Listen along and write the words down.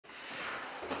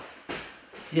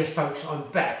Yes folks, I'm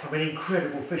back from an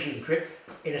incredible fishing trip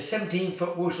in a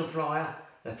 17-foot Wilson Flyer,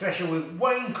 the Thresher with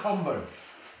Wayne Comben.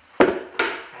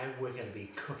 And we're going to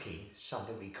be cooking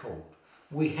something we call.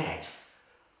 We had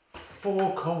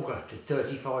 4 conger to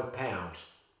 35 pounds.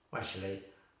 Actually,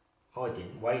 I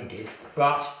didn't, Wayne did,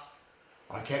 but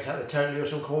I kept out the totally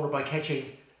awesome corner by catching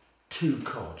 2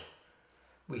 cod.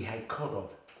 We had cod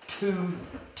of 2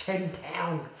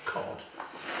 10-pound cod.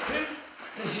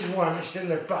 This is one that's still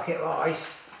in a bucket of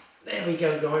ice. There we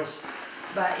go guys.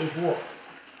 That is what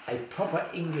a proper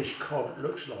English cod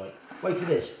looks like. Wait for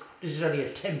this. This is only a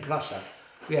 10-pluser.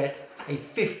 We had a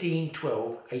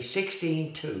 15-12, a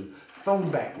 16-2,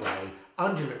 thongback ray,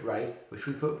 undulate ray, which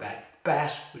we put back,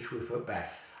 bass, which we put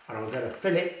back. And I'm going to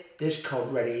fillet this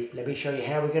cod ready. Let me show you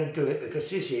how we're going to do it,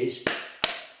 because this is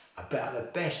about the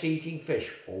best eating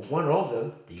fish, or one of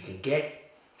them, that you can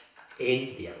get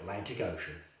in the Atlantic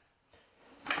Ocean.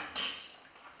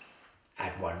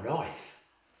 Add 1 knife.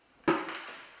 Now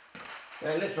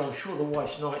listen, I'm sure the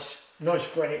wife's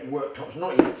nice granite worktop's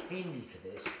not even handy for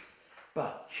this,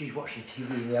 but she's watching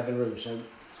TV in the other room, so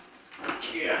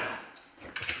yeah,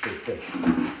 big fish.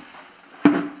 The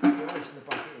ice in the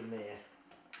bucket in there.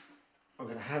 I'm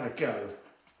going to have a go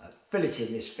at filleting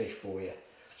this fish for you.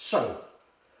 So,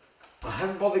 I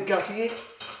haven't bothered gutting it.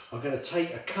 I'm going to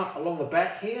take a cut along the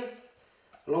back here,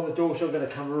 along the dorsal. I'm going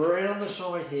to come around the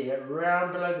side here,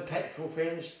 round below the pectoral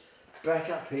fins, back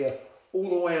up here, all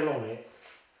the way along it,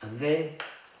 and then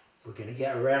we're going to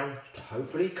get around to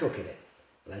hopefully cooking it.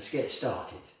 Let's get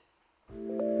started.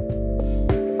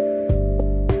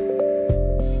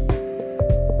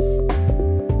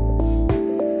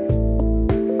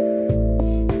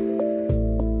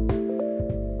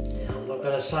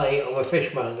 Say I'm a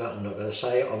fishmonger, I'm not going to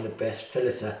say I'm the best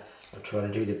filleter. I'm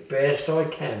trying to do the best I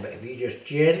can, but if you just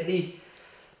gently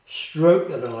stroke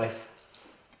the knife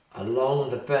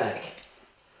along the back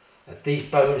of these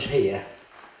bones here,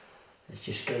 let's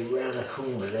just go round the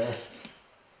corner there,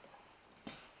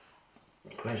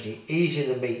 gradually easing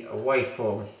the meat away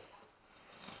from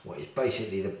what is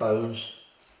basically the bones.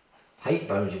 Hate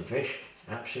bones in fish,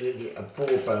 absolutely abhor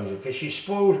bones in fish. It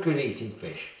spoils good eating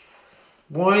fish.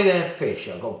 Why they're fish,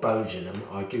 I've got bones in them,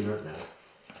 I do not know.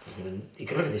 You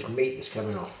can look at this meat that's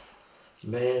coming off.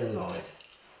 Man alive.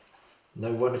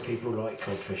 No wonder people like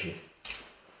cod fishing.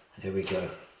 There we go.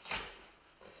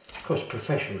 Of course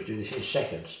professionals do this in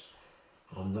seconds.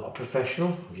 I'm not a professional,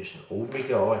 I'm just an ordinary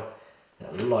guy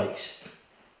that likes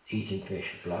eating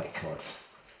fish like cod.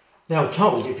 Now I'm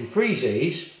told if you freeze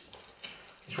these,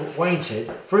 it's what Wayne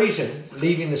said, freeze them,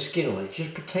 leaving the skin on it,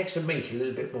 just protects the meat a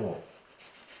little bit more.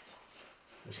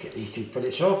 Let's get these 2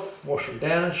 fillets off, wash them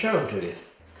down and show them to you.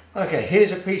 Okay,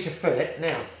 here's a piece of fillet.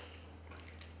 Now,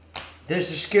 there's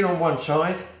the skin on one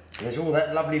side, there's all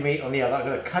that lovely meat on the other. I'm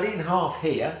going to cut it in half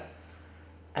here,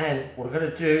 and what I'm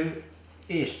going to do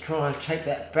is try and take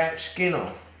that back skin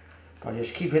off by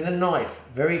just keeping the knife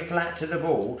very flat to the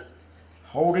board,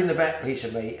 holding the back piece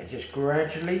of meat and just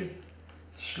gradually,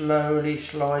 slowly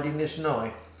sliding this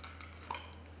knife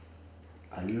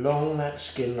along that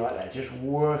skin like that. Just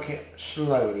work it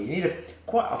slowly. You need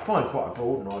I find quite a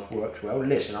broad knife works well.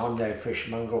 Listen, I'm no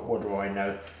fishmonger, what do I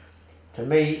know? To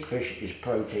me, fish is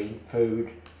protein, food,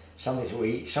 something to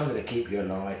eat, something to keep you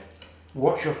alive.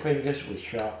 Watch your fingers with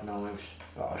sharp knives,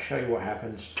 but I'll show you what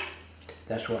happens.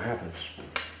 That's what happens.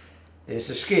 There's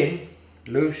the skin,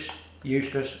 loose,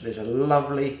 useless. There's a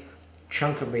lovely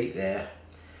chunk of meat there.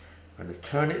 I'm going to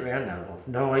turn it around now. I've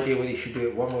no idea whether you should do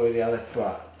it one way or the other,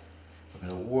 but I'm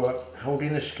going to work,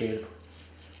 holding the skin,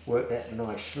 work that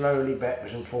knife slowly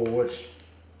backwards and forwards.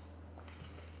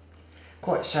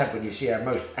 Quite sad when you see how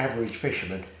most average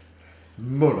fishermen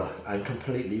muller and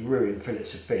completely ruin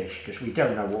fillets of fish because we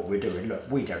don't know what we're doing. Look,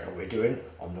 we don't know what we're doing.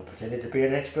 I'm not pretending to be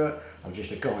an expert. I'm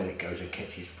just a guy that goes and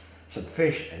catches some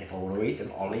fish, and if I want to eat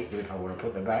them, I'll eat them. If I want to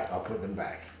put them back, I'll put them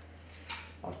back.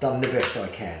 I've done the best I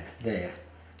can. There.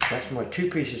 That's my 2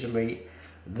 pieces of meat.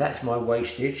 That's my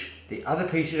wastage. The other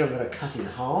pieces I'm going to cut in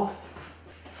half.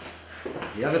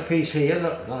 The other piece here,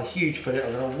 look, another huge fillet.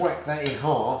 I'm going to whack that in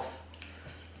half.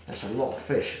 That's a lot of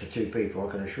fish for 2 people,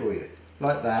 I can assure you.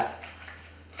 Like that.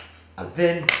 And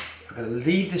then I'm going to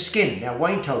leave the skin. Now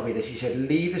Wayne told me this, he said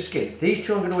leave the skin. These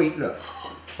 2 I'm going to eat, look,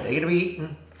 they're going to be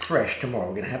eaten fresh tomorrow.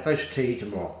 We're going to have those for tea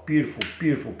tomorrow. Beautiful,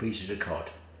 beautiful pieces of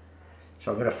cod.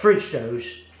 So I'm going to fridge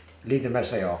those, leave them as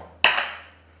they are.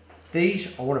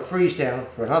 These I want to freeze down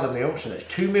for another meal, so that's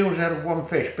 2 meals out of 1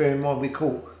 fish. Bear in mind we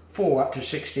caught 4 up to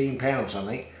 16 pounds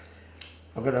something.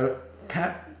 I'm going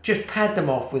to just pad them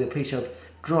off with a piece of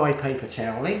dry paper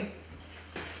toweling,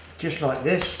 just like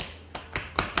this.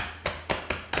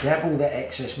 Dab all that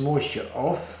excess moisture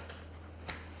off.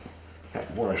 In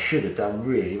fact, what I should have done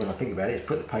really, when I think about it, is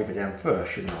put the paper down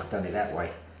first, shouldn't I? I've done it that way.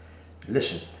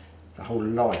 Listen, the whole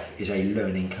life is a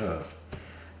learning curve.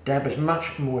 Dab as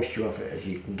much moisture off it as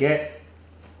you can get.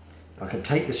 I can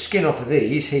take the skin off of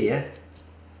these here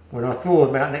when I thaw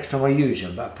them out next time I use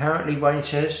them, but apparently Wayne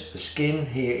says the skin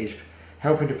here is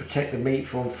helping to protect the meat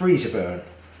from freezer burn.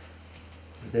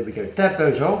 There we go, dab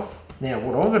those off. Now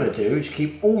what I'm going to do is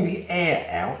keep all the air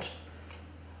out.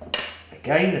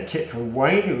 Again, a tip from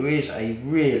Wayne, who is a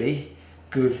really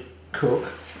good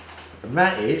cook, and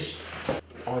that is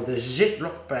either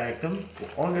Ziploc bag them,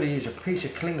 or I'm going to use a piece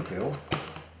of cling film.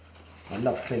 I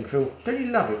love cling film. Don't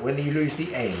you love it when you lose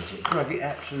the ends? It drives you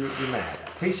absolutely mad.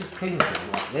 A piece of cling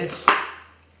film like this,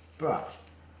 but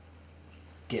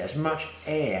get as much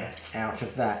air out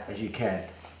of that as you can.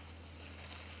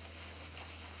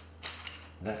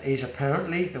 That is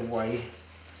apparently the way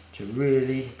to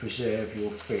really preserve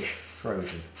your fish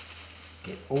frozen.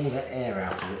 Get all the air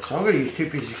out of it. So I'm going to use 2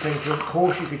 pieces of cling film. Of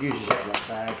course you could use a Ziploc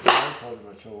bag, no problem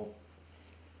at all.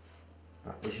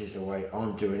 But this is the way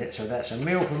I'm doing it. So that's a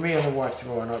meal for me and the wife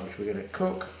tomorrow night, which we're going to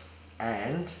cook.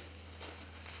 And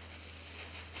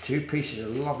 2 pieces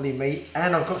of lovely meat.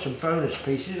 And I've got some bonus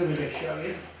pieces. Let me just show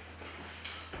you.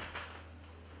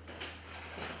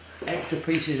 Extra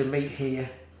pieces of meat here.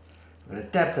 I'm going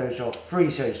to dab those off,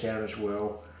 freeze those down as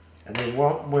well. And then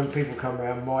when people come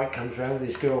around, Mike comes around with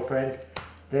his girlfriend,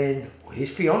 then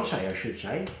his fiance, I should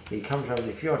say. He comes around with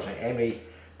his fiance, Emmy.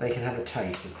 They can have a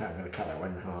taste. In fact, I'm going to cut that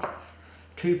one in half.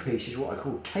 2 pieces, what I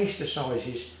call taster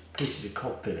sizes, pieces of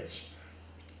cod fillets.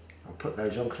 I'll put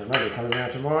those on because I know they're coming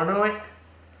around tomorrow night.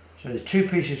 So there's 2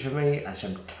 pieces for me and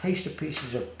some taster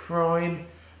pieces of prime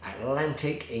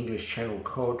Atlantic English Channel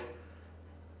cod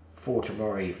for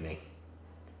tomorrow evening.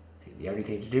 I think the only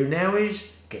thing to do now is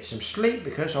get some sleep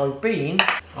because I've been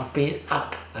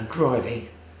up and driving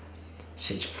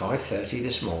since 5:30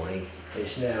 this morning.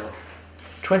 It's now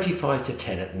 25 to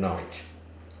 10 at night.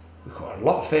 We've got a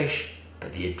lot of fish,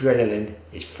 but the adrenaline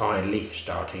is finally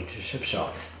starting to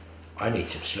subside. I need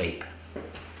some sleep.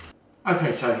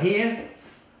 Okay, so here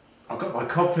I've got my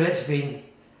cod fillets, been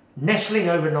nestling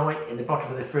overnight in the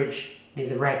bottom of the fridge near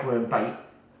the ragworm bait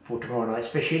for tomorrow night's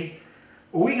fishing.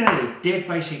 All we're going to do, dead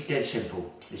basic, dead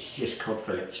simple. This is just cod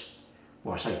fillets.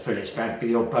 Well, I say fillets, but be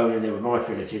the odd bone in there with my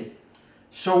filleting.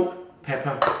 Salt,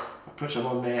 pepper, I'll put some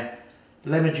on there.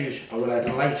 Lemon juice I will add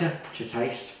later to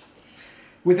taste.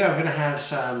 With that I'm going to have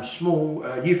some small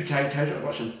new potatoes. I've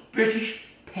got some British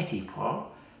petit pois,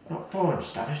 not foreign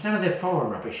stuff. It's none of their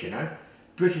foreign rubbish, you know.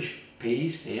 British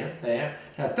peas here, there.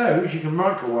 Now those you can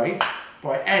microwave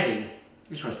by adding,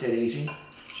 this one's dead easy,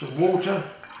 some water.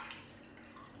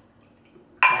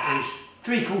 That is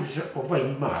 3/4 of a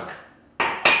mug.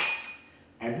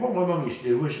 And what my mum used to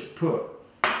do was put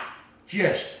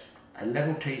just a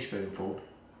level teaspoonful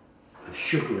of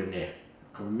sugar in there.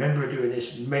 I can remember doing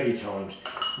this many times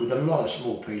with a lot of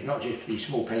small peas, not just these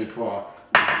small petit pois,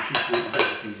 you should do it with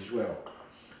bigger peas as well.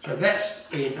 So that's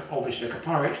in obviously like a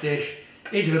Pyrex dish,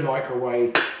 into the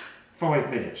microwave, 5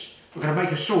 minutes. We're going to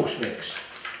make a sauce mix.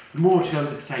 More to go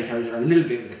with the potatoes and a little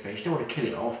bit with the fish. Don't want to kill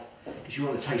it off because you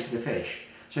want the taste of the fish.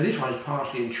 So this one's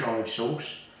parsley and chive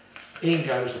sauce. In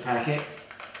goes the packet.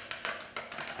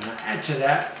 And I add to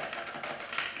that,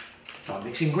 it's like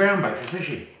mixing ground bait for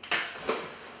fishing.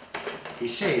 It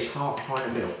says ½ pint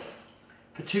of milk.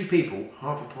 For 2 people,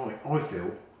 ½ pint, I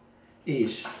feel,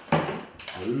 is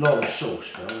a lot of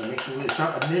sauce. But I'm going to mix all this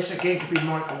up. And this again can be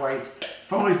microwaved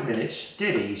 5 minutes,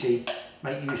 dead easy.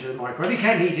 Make use of the microwave. You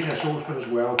can heat in a saucepan as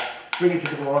well. Bring it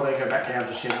to the boil, then go back down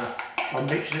to simmer. I'm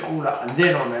mixing it all up and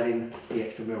then I'm adding the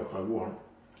extra milk I want.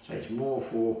 So it's more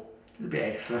for a little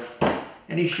bit extra.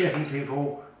 Any chefy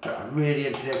people that are really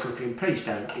into their cooking, please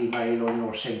don't email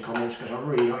or send comments because I'm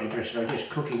really not interested. I'm just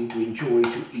cooking to enjoy,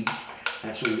 to eat.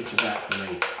 That's all it's about for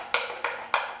me.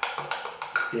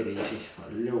 Dead easy.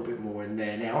 Put a little bit more in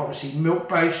there. Now obviously milk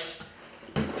based,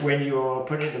 when you're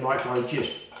putting it in the microwave,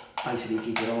 just basically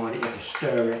keep an eye on it, you have to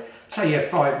stir it. So you have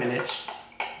 5 minutes,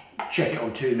 check it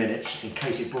on 2 minutes in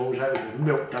case it boils over, because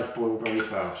milk does boil very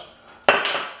fast.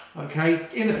 Okay,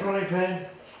 in the frying pan,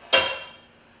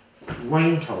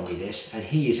 Wayne told me this, and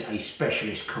he is a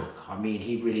specialist cook. I mean,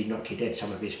 he really knocked you dead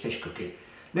some of his fish cooking.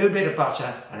 A little bit of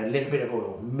butter and a little bit of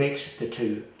oil, mix the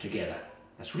 2 together.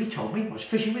 That's what he told me. I was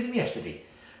fishing with him yesterday.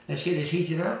 Let's get this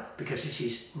heated up because this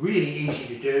is really easy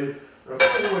to do.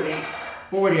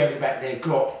 I've already over the back there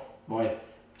got my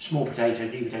small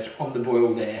potatoes, new potatoes on the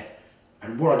boil there.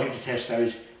 And what I do to test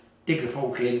those, dig the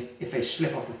fork in. If they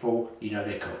slip off the fork, you know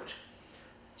they're cooked.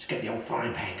 Let's get the old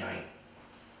frying pan going.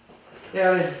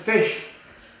 Now then, fish.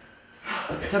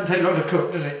 It doesn't take long to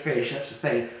cook, does it, fish? That's the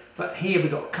thing. But here we've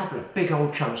got a couple of big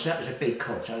old chunks. That was a big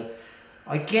cod. So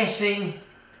I'm guessing,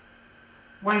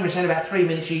 Wayne was saying about 3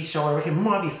 minutes each side. I reckon it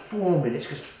might be 4 minutes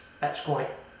because that's quite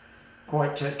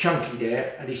chunky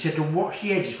there. And he said to watch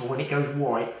the edges for when it goes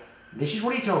white. This is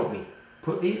what he told me.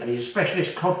 And he's a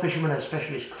specialist cod fisherman and a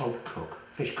specialist cod cook.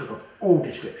 Fish cook of all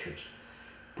descriptions.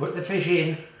 Put the fish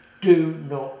in, do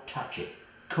not touch it.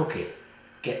 Cook it.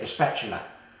 Get the spatula,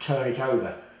 turn it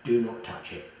over. Do not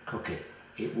touch it. Cook it.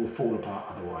 It will fall apart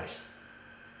otherwise.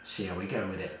 See how we go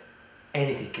with it.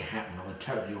 Anything can happen on a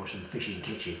totally awesome fishing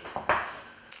kitchen.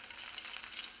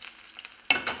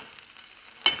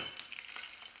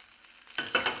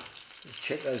 Let's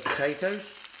check those potatoes.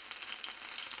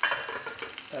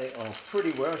 They are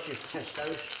pretty well. Let's just test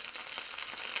those.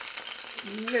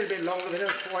 A little bit longer, they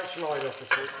don't quite slide off the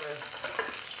hook there.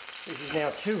 This is now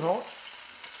too hot.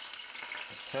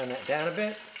 Let's turn that down a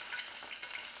bit.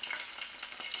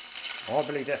 I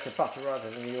believe that's the butter rather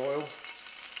than the oil.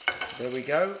 There we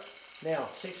go. Now,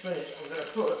 6 minutes, I'm going to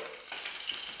put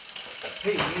the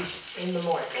peas in the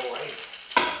microwave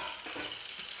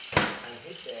and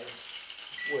hit them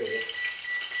with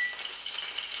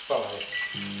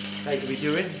 5. They can be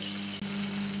doing.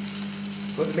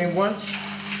 Put them in once,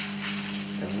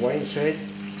 and Wayne said,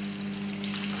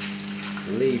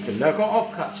 leave them. Now I've got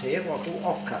offcuts here, what I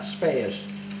call offcut spares.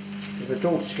 My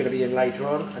daughter's going to be in later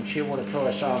on and she'll want to try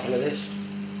a sample of this.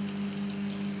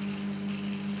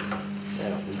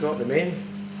 Now we've got them in.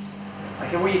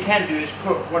 Okay, what you can do is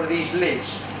put one of these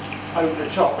lids over the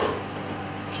top.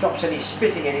 Stops any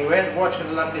spitting anywhere. The wife's going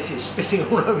to love this, is spitting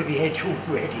all over the edge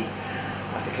already.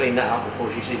 I have to clean that up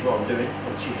before she sees what I'm doing.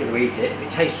 And she's going to eat it. If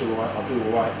it tastes alright, I'll do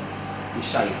alright. Be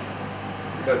safe.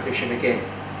 We'll go fishing again.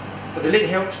 But the lid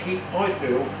helps keep, I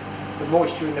feel, the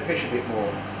moisture in the fish a bit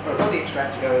more. But I've got the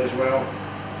extractor going as well.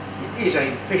 It is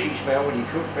a fishy smell when you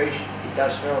cook fish. It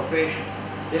does smell of fish.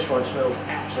 This one smells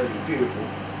absolutely beautiful.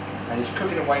 And it's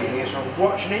cooking away here, so I'm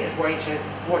watching it, as Wayne said,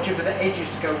 watching for the edges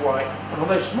to go white. And on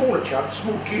those smaller chunks,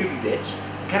 small cubey bits,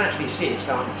 you can actually see it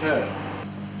starting to turn.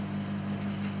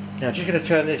 Now I'm just going to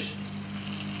turn this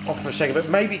off for a second, but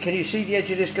maybe can you see the edge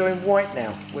of this going white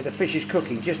now, where the fish is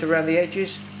cooking, just around the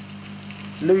edges?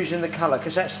 Losing the colour,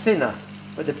 because that's thinner.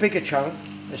 But the bigger chunk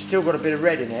has still got a bit of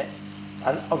red in it,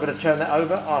 and I'm going to turn that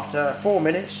over after 4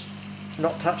 minutes.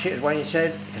 Not touch it, as Wayne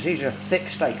said, because these are thick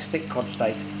steaks, thick cod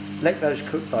steak. Let those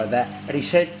cook like that. And he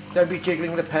said, don't be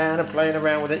jiggling the pan and playing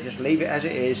around with it, just leave it as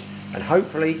it is, and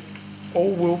hopefully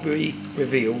all will be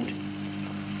revealed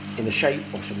in the shape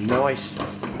of some nice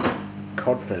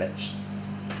cod fillets.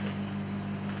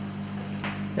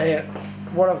 Now,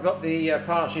 while I've got the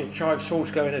parsley and chive sauce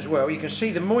going as well, you can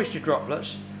see the moisture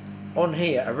droplets on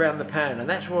here around the pan, and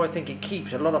that's why I think it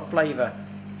keeps a lot of flavour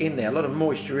in there, a lot of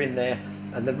moisture in there,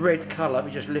 and the red colour,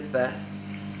 we just lift that,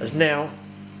 has now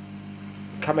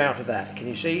come out of that. Can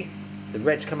you see? The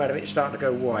red's come out of it, it's starting to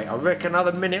go white. I reckon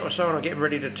another minute or so and I'll get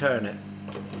ready to turn it.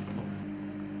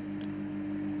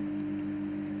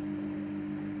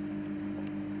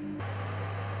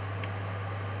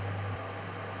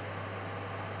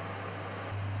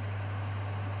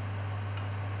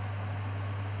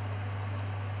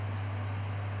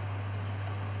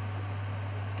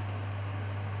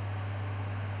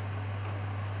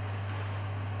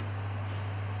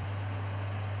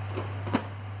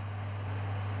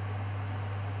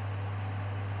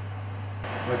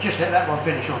 Well, just let that one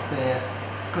finish off there.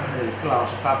 Got a little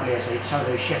glass of bubbly, as some of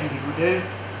those chefy people do.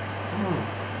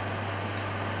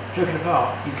 Joking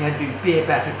apart, you can do beer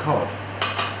battered cod.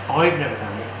 I've never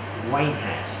done it, Wayne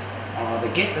has. I'll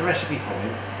either get the recipe from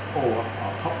him, or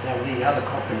I'll pop down with the other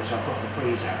cod fillets I've got in the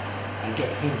freezer and get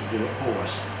him to do it for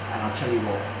us. And I'll tell you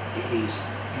what, it is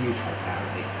beautiful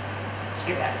apparently. Let's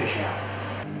get that fish out.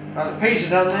 Right, the peas are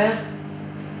done there.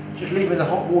 Just leave them in the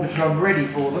hot water till I'm ready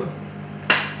for them.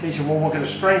 These are warm, we're going to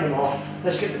strain them off.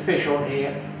 Let's get the fish on here,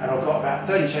 and I've got about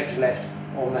 30 seconds left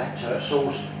on that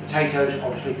sauce. Potatoes,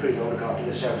 obviously pretty well look after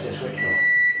themselves, they're switched off.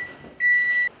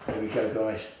 There we go,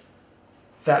 guys.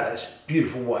 That's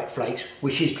beautiful white flakes,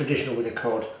 which is traditional with a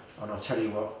cod, and I'll tell you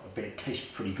what, I bet it tastes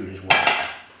pretty good as well.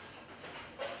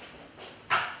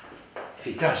 If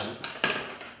it doesn't,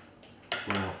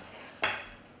 well,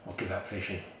 I'll give up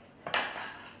fishing.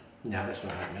 No, that's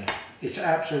not happening. It's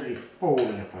absolutely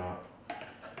falling apart.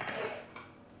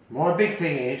 My big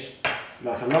thing is,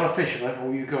 like a lot of fishermen,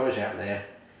 all you guys out there,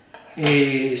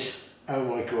 is, oh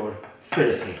my God,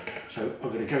 filleting. So I'm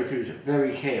going to go through this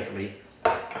very carefully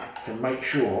to make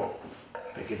sure,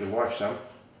 I give the wife some,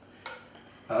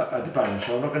 of the bone.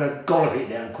 So I'm not going to gollop it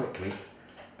down quickly,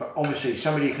 but obviously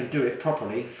somebody who can do it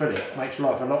properly, fillet, makes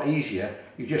life a lot easier.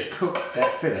 You just cook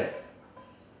that fillet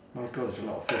My God, there's a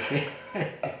lot of fish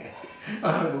here.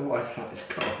 I hope the wife likes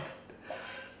cod.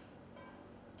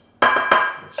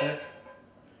 That's it.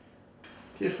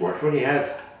 Just watch when you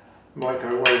have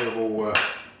microwavable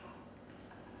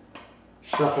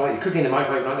stuff like you're cooking in the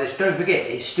microwave like this. Don't forget,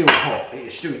 it's still hot. You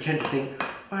still tend to think,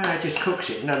 well, it just cooks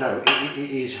it. No, it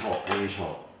is hot. It is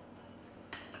hot.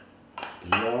 A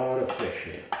lot of fish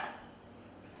here.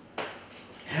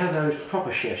 How those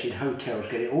proper chefs in hotels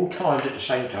get it all timed at the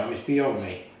same time is beyond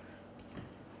me.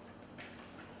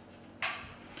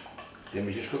 Then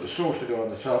we just got the sauce to go on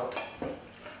the top.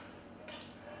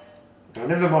 I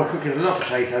never mind cooking a lot of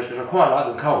potatoes because I quite like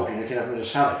them cold, and you can have them in a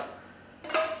salad.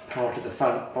 Part of the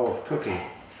fun of cooking.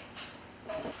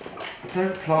 I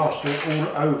don't plaster it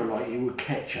all over like you would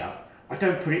ketchup. I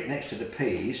don't put it next to the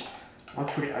peas. I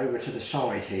put it over to the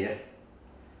side here.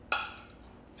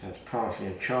 So it's parsley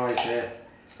and chives there.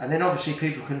 And then obviously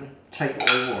people can take what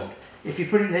they want. If you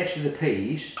put it next to the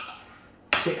peas,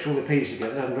 it sticks all the peas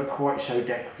together, it doesn't look quite so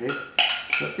decorative.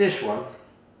 But this one,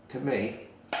 to me,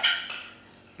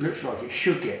 looks like it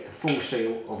should get the full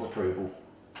seal of approval.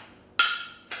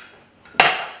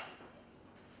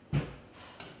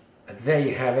 And there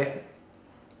you have it.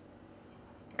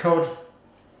 Cod,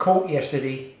 caught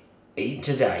yesterday, eaten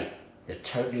today. The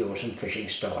totally awesome fishing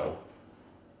style.